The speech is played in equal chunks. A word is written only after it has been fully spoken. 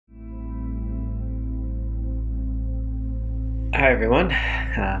Hi everyone.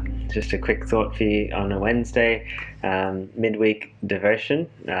 Just a quick thought for you on a Wednesday, midweek devotion.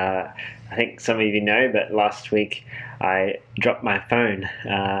 I think some of you know, but last week I dropped my phone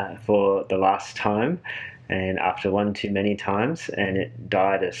for the last time, and after one too many times, and it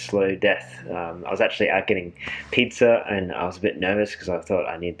died a slow death. I was actually out getting pizza, and I was a bit nervous because I thought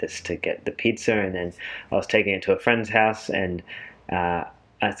I need this to get the pizza, and then I was taking it to a friend's house, and uh,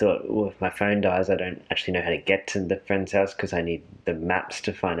 I thought, well, if my phone dies, I don't actually know how to get to the friend's house because I need the maps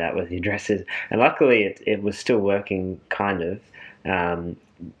to find out where the address is. And luckily, it was still working, kind of. Um,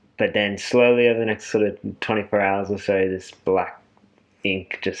 but then slowly over the next sort of 24 hours or so, this black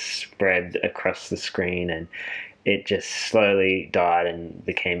ink just spread across the screen and it just slowly died and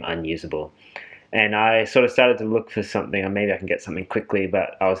became unusable. And I sort of started to look for something, or maybe I can get something quickly,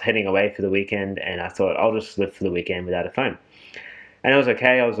 but I was heading away for the weekend and I thought I'll just live for the weekend without a phone. And it was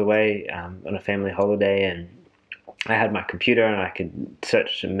okay. I was away on a family holiday, and I had my computer, and I could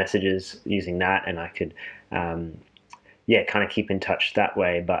search some messages using that, and I could, yeah, kind of keep in touch that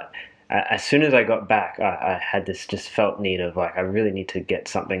way. But as soon as I got back, I had this just felt need of like I really need to get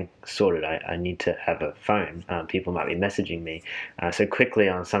something sorted. I need to have a phone. People might be messaging me, so quickly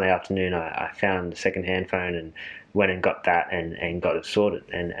on Sunday afternoon, I found a secondhand phone and went and got that and got it sorted,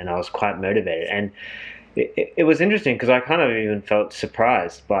 and I was quite motivated. And it was interesting because I kind of even felt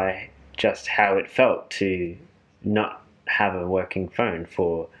surprised by just how it felt to not have a working phone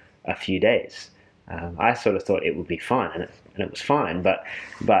for a few days. I sort of thought it would be fine, and it was fine, but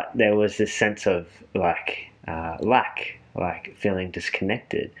there was this sense of lack, like feeling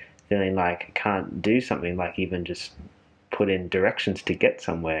disconnected, feeling like I can't do something, like even just put in directions to get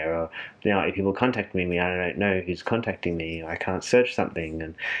somewhere, or if people contact me, I don't know who's contacting me, or I can't search something,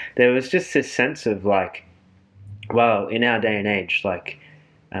 and there was just this sense of like, well, in our day and age, like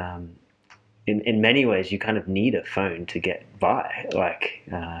um, in many ways, you kind of need a phone to get by, like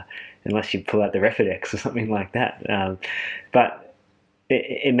unless you pull out the Refidex or something like that. But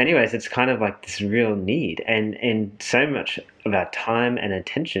in many ways, it's kind of like this real need, and so much of our time and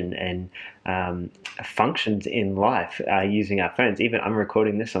attention and functions in life are using our phones. Even I'm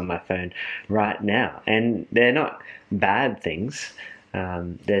recording this on my phone right now, and they're not bad things.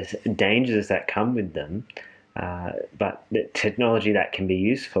 There's dangers that come with them, but the technology that can be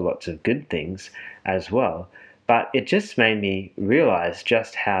used for lots of good things as well. But it just made me realize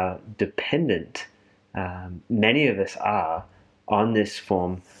just how dependent many of us are on this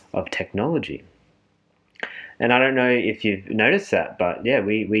form of technology. And I don't know if you've noticed that, but yeah,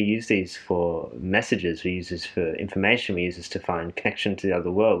 we use these for messages, we use this for information, we use this to find connection to the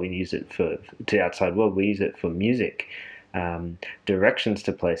other world, we use it for to the outside world, we use it for music, directions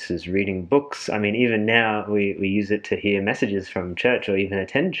to places, reading books. I mean, even now we use it to hear messages from church or even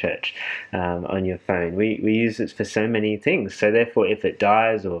attend church on your phone. We use it for so many things. So therefore, if it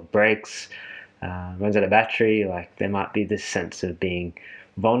dies or breaks, runs out of battery, like there might be this sense of being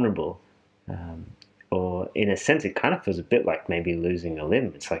vulnerable. Or in a sense, it kind of feels a bit like maybe losing a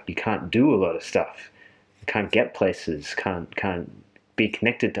limb. It's like you can't do a lot of stuff, you can't get places, can't be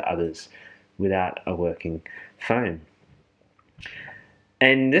connected to others without a working phone.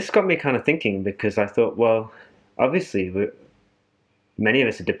 And this got me kind of thinking because I thought, well, obviously, many of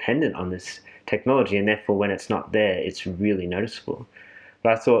us are dependent on this technology, and therefore, when it's not there, it's really noticeable.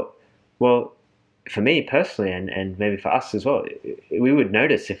 But I thought, well, for me personally, and maybe for us as well, we would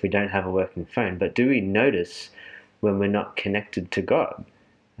notice if we don't have a working phone, but do we notice when we're not connected to God,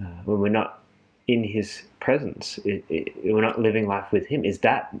 when we're not in His presence, we're not living life with Him? Is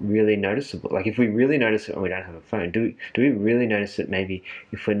that really noticeable? Like if we really notice it when we don't have a phone, do we really notice it maybe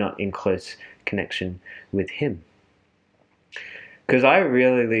if we're not in close connection with Him? Because I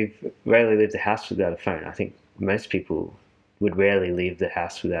rarely leave the house without a phone. I think most people would rarely leave the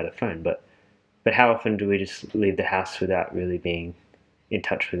house without a phone, but how often do we just leave the house without really being in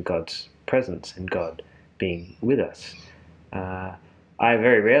touch with God's presence and God being with us? Uh, I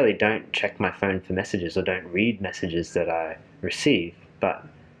very rarely don't check my phone for messages or don't read messages that I receive, but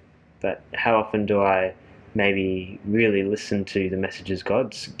how often do I maybe really listen to the messages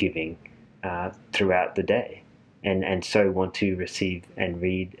God's giving throughout the day, and so want to receive and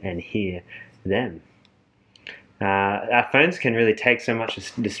read and hear them? Our phones can really take so much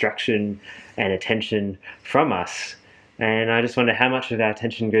distraction and attention from us. And I just wonder how much of our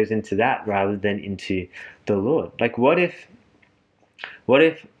attention goes into that rather than into the Lord. Like, what if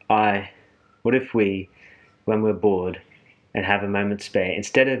I, what if we, when we're bored and have a moment spare,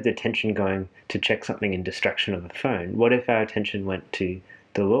 instead of the attention going to check something in distraction of a phone, what if our attention went to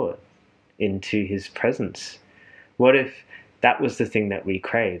the Lord, into His presence? What if that was the thing that we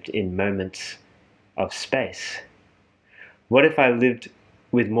craved in moments of space? What if I lived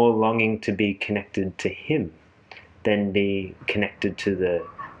with more longing to be connected to Him than be connected to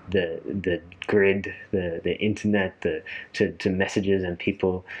the grid, the internet, to messages and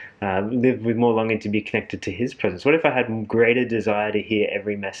people? Live with more longing to be connected to His presence. What if I had greater desire to hear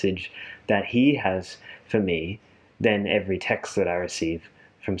every message that He has for me than every text that I receive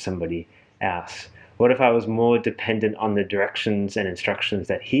from somebody else? What if I was more dependent on the directions and instructions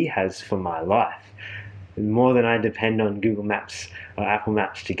that He has for my life, more than I depend on Google Maps or Apple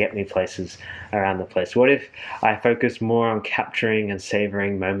Maps to get me places around the place? What if I focus more on capturing and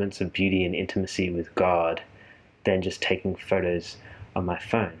savoring moments of beauty and intimacy with God than just taking photos on my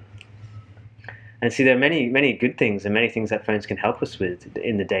phone? And see, there are many good things and many things that phones can help us with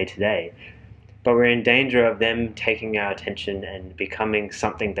in the day-to-day, but we're in danger of them taking our attention and becoming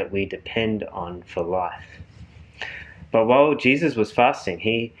something that we depend on for life. But while Jesus was fasting,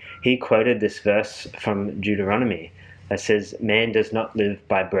 he quoted this verse from Deuteronomy that says, "Man does not live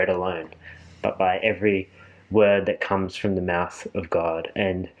by bread alone, but by every word that comes from the mouth of God."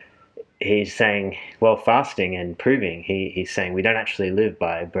 And he's saying, well, fasting and proving, he's saying we don't actually live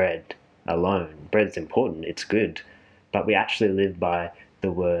by bread alone. Bread's important, it's good, but we actually live by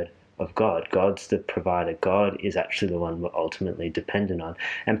the word of God. God's the provider. God is actually the one we're ultimately dependent on.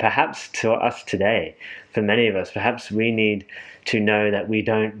 And perhaps to us today, for many of us, perhaps we need to know that we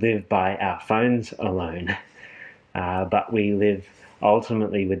don't live by our phones alone, but we live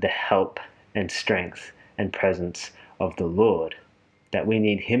ultimately with the help and strength and presence of the Lord, that we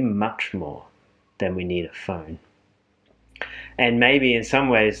need Him much more than we need a phone. And maybe in some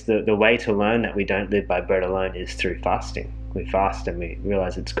ways the way to learn that we don't live by bread alone is through fasting. We fast and we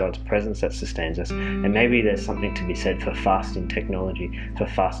realize it's God's presence that sustains us. And maybe there's something to be said for fasting technology, for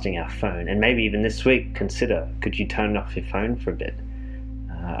fasting our phone. And maybe even this week, consider, could you turn off your phone for a bit?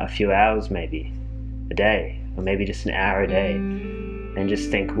 A few hours maybe, a day, or maybe just an hour a day. And just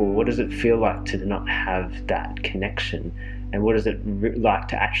think, well, what does it feel like to not have that connection? And what does it like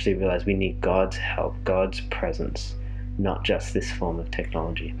to actually realize we need God's help, God's presence, not just this form of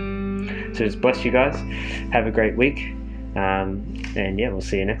technology? So just bless you guys. Have a great week. And yeah, we'll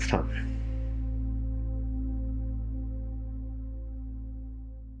see you next time.